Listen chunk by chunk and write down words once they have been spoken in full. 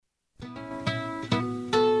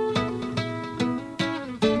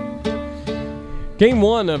Game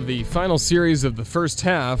one of the final series of the first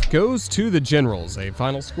half goes to the Generals. A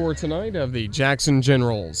final score tonight of the Jackson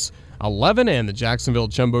Generals 11 and the Jacksonville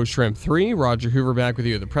Jumbo Shrimp 3. Roger Hoover back with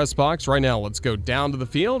you at the press box. Right now, let's go down to the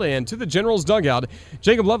field and to the Generals dugout.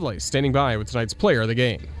 Jacob Lovelace standing by with tonight's player of the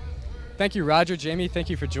game. Thank you, Roger. Jamie, thank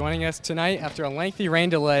you for joining us tonight. After a lengthy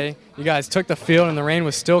rain delay, you guys took the field and the rain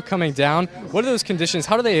was still coming down. What are those conditions?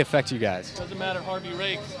 How do they affect you guys? Doesn't matter, Harvey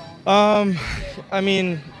rakes. I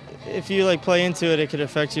mean, if you play into it, it could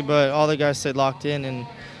affect you, but all the guys stayed locked in, and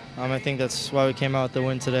I think that's why we came out with the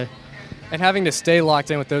win today. And having to stay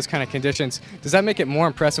locked in with those kind of conditions, does that make it more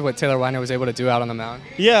impressive what Taylor Widener was able to do out on the mound?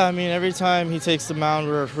 Yeah, I mean, every time he takes the mound,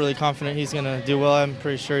 we're really confident he's going to do well. I'm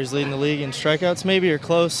pretty sure he's leading the league in strikeouts maybe or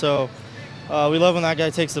close, so we love when that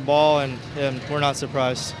guy takes the ball, and we're not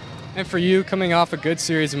surprised. And for you, coming off a good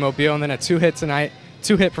series in Mobile and then a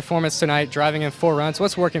two-hit performance tonight, driving in 4 runs,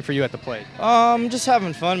 what's working for you at the plate? Just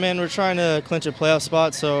having fun, man. We're trying to clinch a playoff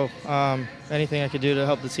spot, so anything I could do to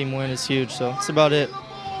help the team win is huge, so that's about it.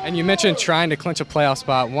 And you mentioned trying to clinch a playoff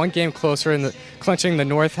spot, one game closer in clinching the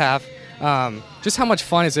north half. Just how much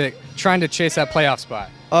fun is it trying to chase that playoff spot?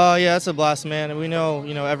 Yeah, it's a blast, man. We know,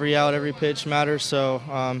 every out, every pitch matters, so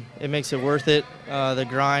it makes it worth it. The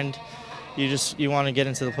grind, you want to get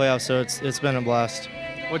into the playoffs, so it's been a blast.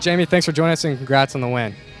 Well, Jamie, thanks for joining us and congrats on the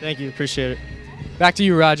win. Thank you, appreciate it. Back to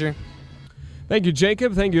you, Roger. Thank you,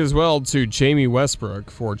 Jacob. Thank you as well to Jamie Westbrook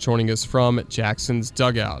for joining us from Jackson's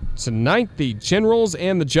dugout. Tonight, the Generals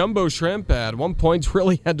and the Jumbo Shrimp at one point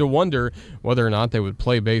really had to wonder whether or not they would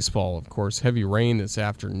play baseball. Of course, heavy rain this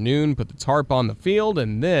afternoon put the tarp on the field,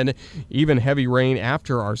 and then even heavy rain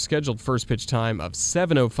after our scheduled first pitch time of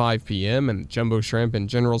 7:05 p.m., and Jumbo Shrimp and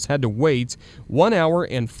Generals had to wait 1 hour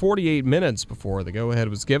and 48 minutes before the go-ahead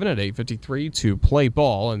was given at 8:53 to play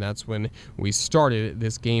ball, and that's when we started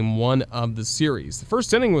this game one of the series. The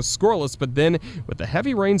first inning was scoreless, but then with the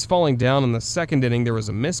heavy rains falling down in the second inning, there was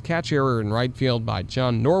a missed catch error in right field by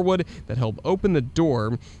John Norwood that helped open the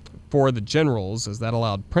door for the Generals, as that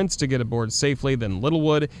allowed Prince to get aboard safely. Then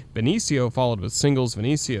Littlewood, Benicio followed with singles.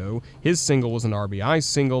 Benicio, his single was an RBI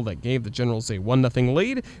single that gave the Generals a 1-0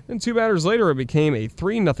 lead. Then 2 batters later, it became a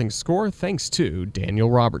 3-0 score thanks to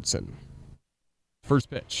Daniel Robertson.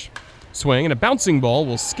 First pitch. Swing, and a bouncing ball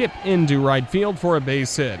will skip into right field for a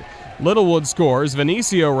base hit. Littlewood scores.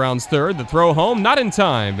 Benicio rounds third. The throw home, not in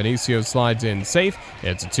time. Benicio slides in safe.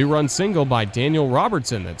 It's a 2-run single by Daniel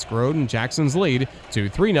Robertson that's grown Jackson's lead to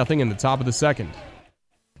 3-0 in the top of the second.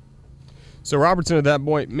 So Robertson at that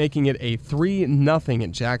point making it a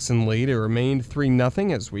 3-0 Jackson lead. It remained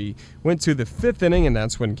 3-0 as we went to the 5th inning, and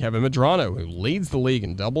that's when Kevin Medrano, who leads the league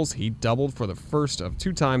in doubles, he doubled for the first of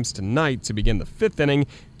 2 times tonight to begin the 5th inning.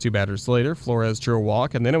 2 batters later, Flores drew a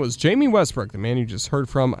walk, and then it was Jamie Westbrook, the man you just heard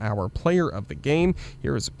from, our player of the game.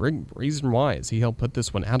 Here is a big reason why, as he helped put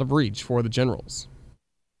this one out of reach for the Generals.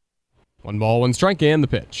 1 ball, 1 strike, and the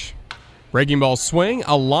pitch. Breaking ball swing,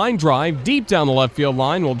 a line drive deep down the left field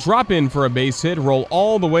line will drop in for a base hit, roll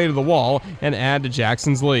all the way to the wall, and add to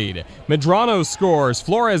Jackson's lead. Medrano scores.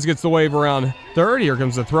 Flores gets the wave around third. Here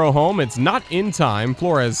comes the throw home. It's not in time.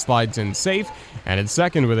 Flores slides in safe. And at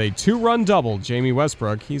second with a 2-run double, Jamie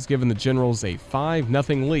Westbrook, he's given the Generals a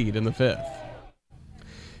 5-0 lead in the 5th.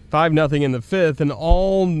 5-0 in the 5th, and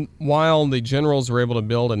all while the Generals were able to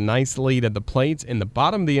build a nice lead at the plate in the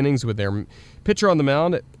bottom of the innings with their pitcher on the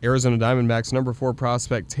mound, Arizona Diamondbacks number 4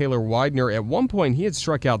 prospect Taylor Widener. At one point, he had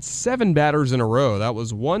struck out 7 batters in a row. That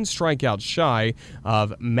was 1 strikeout shy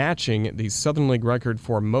of matching the Southern League record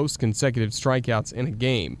for most consecutive strikeouts in a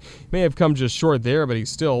game. May have come just short there, but he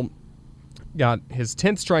still got his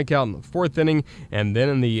 10th strikeout in the 4th inning, and then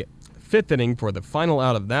in the 5th inning, for the final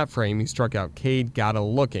out of that frame, he struck out Cade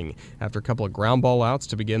Gata-Looking. After a couple of ground ball outs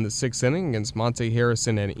to begin the 6th inning against Monte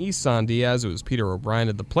Harrison and Isan Diaz, it was Peter O'Brien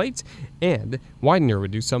at the plate, and Widener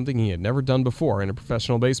would do something he had never done before in a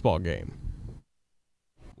professional baseball game.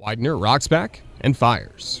 Widener rocks back and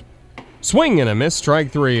fires. Swing and a miss,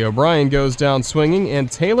 strike 3. O'Brien goes down swinging,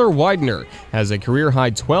 and Taylor Widener has a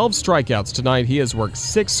career-high 12 strikeouts tonight. He has worked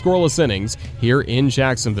 6 scoreless innings here in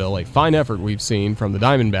Jacksonville. A fine effort we've seen from the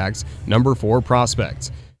Diamondbacks' number 4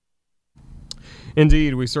 prospect.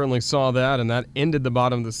 Indeed, we certainly saw that, and that ended the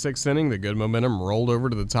bottom of the 6th inning. The good momentum rolled over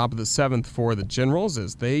to the top of the 7th for the Generals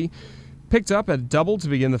as they picked up a double to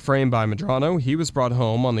begin the frame by Medrano. He was brought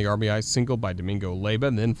home on the RBI single by Domingo Leyba,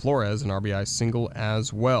 and then Flores an RBI single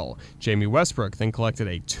as well. Jamie Westbrook then collected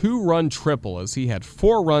a 2-run triple as he had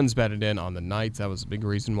 4 runs batted in on the night. That was a big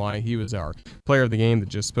reason why he was our player of the game that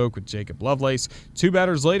just spoke with Jacob Lovelace. 2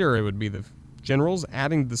 batters later, it would be the Generals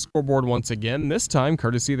adding to the scoreboard once again, this time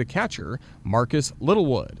courtesy of the catcher, Marcus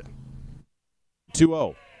Littlewood.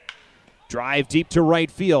 2-0. Drive deep to right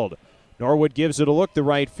field. Norwood gives it a look, the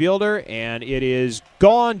right fielder, and it is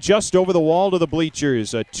gone just over the wall to the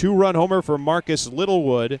bleachers. A 2-run homer for Marcus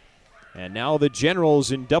Littlewood. And now the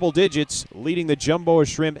Generals in double digits, leading the Jumbo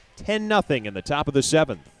Shrimp 10-0 in the top of the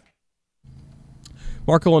 7th.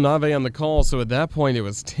 Marco Lanave on the call, so at that point it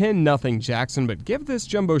was 10-0 Jackson, but give this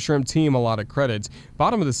Jumbo Shrimp team a lot of credit.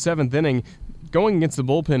 Bottom of the 7th inning, going against the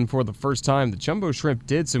bullpen for the first time, the Jumbo Shrimp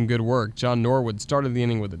did some good work. John Norwood started the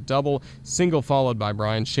inning with a double, single followed by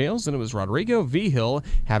Brian Shales, and it was Rodrigo Vigil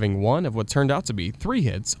having one of what turned out to be 3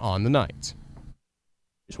 hits on the night.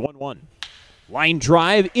 It's 1-1. Line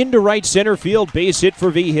drive into right center field, base hit for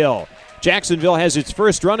Vigil. Jacksonville has its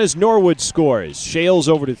first run as Norwood scores. Shales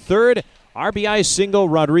over to third, RBI single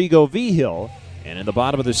Rodrigo Vigil, and in the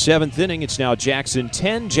bottom of the 7th inning, it's now Jackson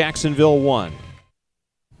 10, Jacksonville 1.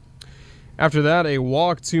 After that, a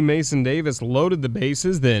walk to Mason Davis loaded the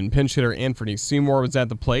bases. Then pinch hitter Anthony Seymour was at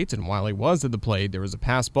the plate, and while he was at the plate, there was a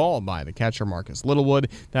pass ball by the catcher Marcus Littlewood.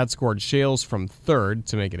 That scored Shales from third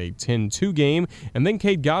to make it a 10-2 game. And then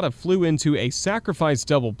Cade Gatta flew into a sacrifice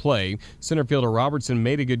double play. Center fielder Robertson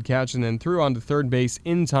made a good catch and then threw onto third base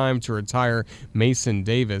in time to retire Mason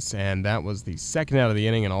Davis. And that was the second out of the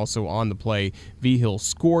inning, and also on the play, Vigil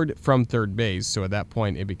scored from third base. So at that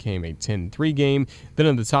point, it became a 10-3 game. Then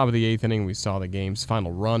at the top of the 8th inning, we saw the game's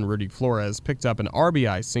final run. Rudy Flores picked up an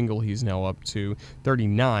RBI single. He's now up to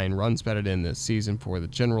 39 runs batted in this season for the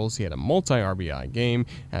Generals. He had a multi-RBI game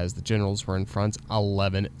as the Generals were in front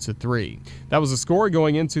 11-3. That was the score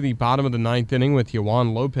going into the bottom of the 9th inning with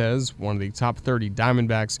Yohan Lopez, one of the top 30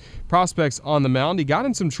 Diamondbacks prospects, on the mound. He got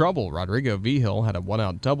in some trouble. Rodrigo Vigil had a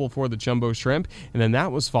 1-out double for the Jumbo Shrimp, and then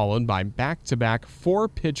that was followed by back-to-back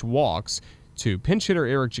 4-pitch walks to pinch hitter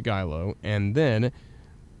Eric Jagielo and then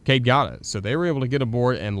Cade Gatta. So they were able to get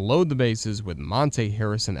aboard and load the bases with Monte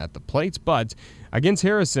Harrison at the plate. But against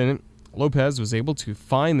Harrison, Lopez was able to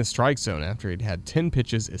find the strike zone after he'd had 10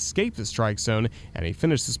 pitches escape the strike zone, and he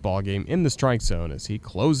finished this ballgame in the strike zone as he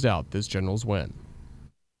closed out this Generals win.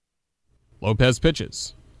 Lopez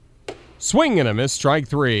pitches. Swing and a miss, strike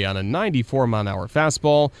 3 on a 94-mile-an-hour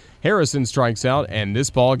fastball. Harrison strikes out, and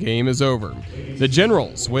this ball game is over. The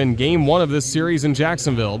Generals win Game 1 of this series in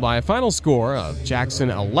Jacksonville by a final score of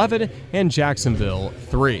Jackson 11 and Jacksonville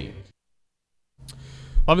 3.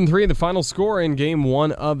 11-3, the final score in Game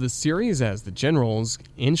 1 of the series as the Generals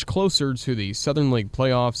inch closer to the Southern League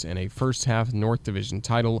playoffs and a first-half North Division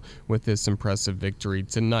title with this impressive victory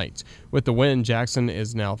tonight. With the win, Jackson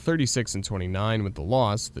is now 36-29. With the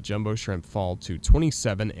loss, the Jumbo Shrimp fall to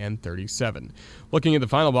 27-37. Looking at the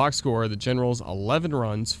final box score, the Generals 11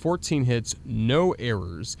 runs, 14 hits, no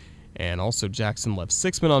errors, and also Jackson left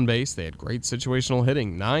 6 men on base. They had great situational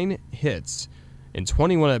hitting, 9 hits, and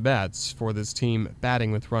 21 at-bats for this team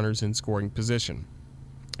batting with runners in scoring position.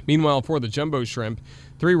 Meanwhile, for the Jumbo Shrimp,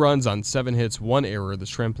 3 runs on 7 hits, 1 error. The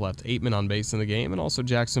Shrimp left 8 men on base in the game, and also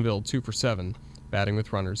Jacksonville 2 for 7, batting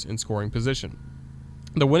with runners in scoring position.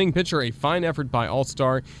 The winning pitcher, a fine effort by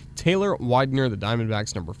All-Star Taylor Widener, the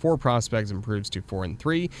Diamondbacks' number 4 prospect, improves to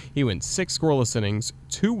 4-3. He went 6 scoreless innings,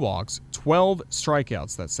 2 walks, 12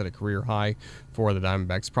 strikeouts. That set a career high for the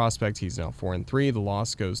Diamondbacks prospect. He's now 4-3. The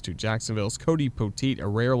loss goes to Jacksonville's Cody Poteet, a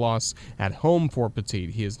rare loss at home for Poteet.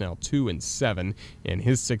 He is now 2-7. In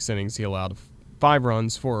his 6 innings, he allowed 5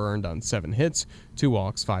 runs, 4 earned on 7 hits, 2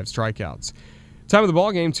 walks, 5 strikeouts. Time of the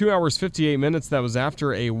ball game, 2 hours 58 minutes. That was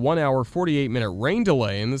after a 1 hour 48-minute rain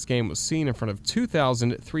delay, and this game was seen in front of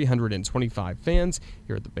 2,325 fans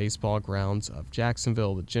here at the baseball grounds of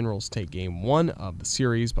Jacksonville. The Generals take Game 1 of the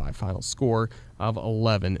series by a final score of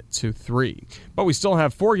 11-3. But we still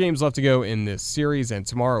have 4 games left to go in this series, and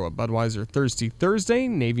tomorrow at Budweiser Thursday,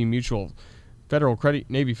 Navy Federal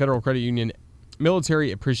Credit Union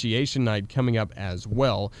Military Appreciation Night coming up as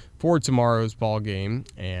well for tomorrow's ball game,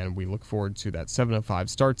 and we look forward to that 7:05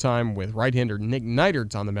 start time with right-hander Nick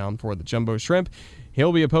Neidert on the mound for the Jumbo Shrimp.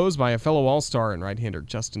 He'll be opposed by a fellow All-Star and right-hander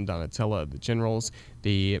Justin Donatella of the Generals.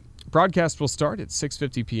 The broadcast will start at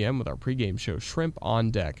 6:50 p.m. with our pregame show Shrimp on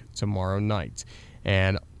Deck tomorrow night.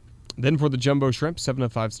 And then for the Jumbo Shrimp,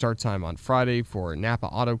 7:05 start time on Friday for Napa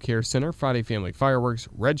Auto Care Center, Friday Family Fireworks,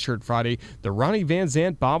 Red Shirt Friday, the Ronnie Van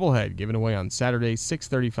Zant bobblehead given away on Saturday,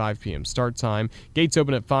 6:35 p.m. start time. Gates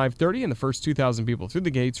open at 5:30, and the first 2,000 people through the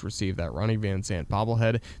gates receive that Ronnie Van Zant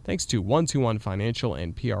bobblehead thanks to 121 Financial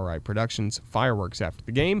and PRI Productions fireworks after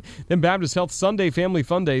the game. Then Baptist Health Sunday Family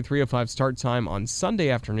Fun Day, 3:05 start time on Sunday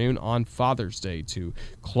afternoon on Father's Day to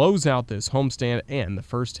close out this homestand and the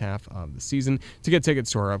first half of the season. To get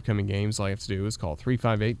tickets to our upcoming games, all you have to do is call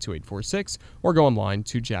 358-2846 or go online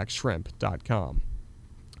to jackshrimp.com.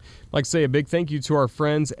 I'd like to say a big thank you to our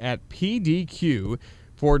friends at PDQ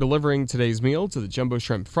For delivering today's meal to the Jumbo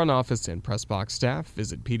Shrimp front office and press box staff,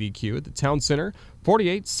 visit PDQ at the Town Center,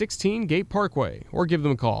 4816 Gate Parkway, or give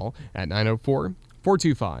them a call at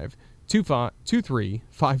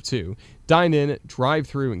 904-425-2352. Dine in, drive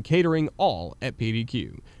through, and catering, all at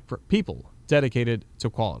PDQ for people dedicated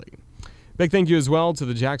to quality. Big thank you as well to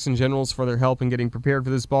the Jackson Generals for their help in getting prepared for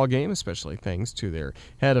this ball game, especially thanks to their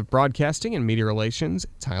head of broadcasting and media relations,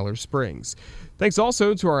 Tyler Springs. Thanks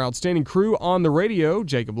also to our outstanding crew on the radio,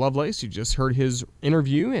 Jacob Lovelace. You just heard his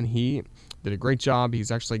interview, and he did a great job. He's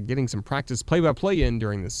actually getting some practice play-by-play in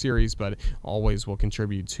during this series, but always will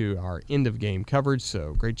contribute to our end-of-game coverage.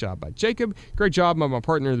 So great job by Jacob. Great job by my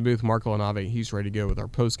partner in the booth, Marco Lanave. He's ready to go with our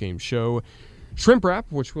post-game show, Shrimp Wrap,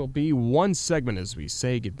 which will be one segment as we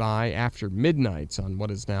say goodbye after midnight on what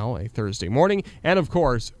is now a Thursday morning. And, of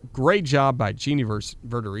course, great job by Jeannie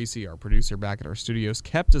Verderisi, our producer back at our studios,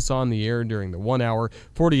 kept us on the air during the 1 hour,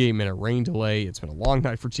 48-minute rain delay. It's been a long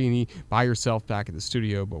night for Jeannie by herself back at the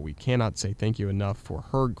studio, but we cannot say thank you enough for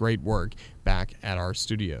her great work back at our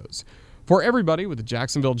studios. For everybody with the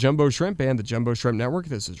Jacksonville Jumbo Shrimp and the Jumbo Shrimp Network,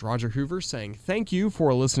 this is Roger Hoover saying thank you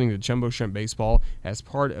for listening to Jumbo Shrimp Baseball as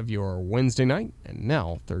part of your Wednesday night and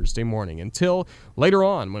now Thursday morning. Until later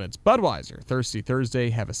on when it's Budweiser Thirsty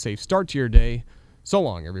Thursday, have a safe start to your day. So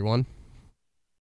long, everyone.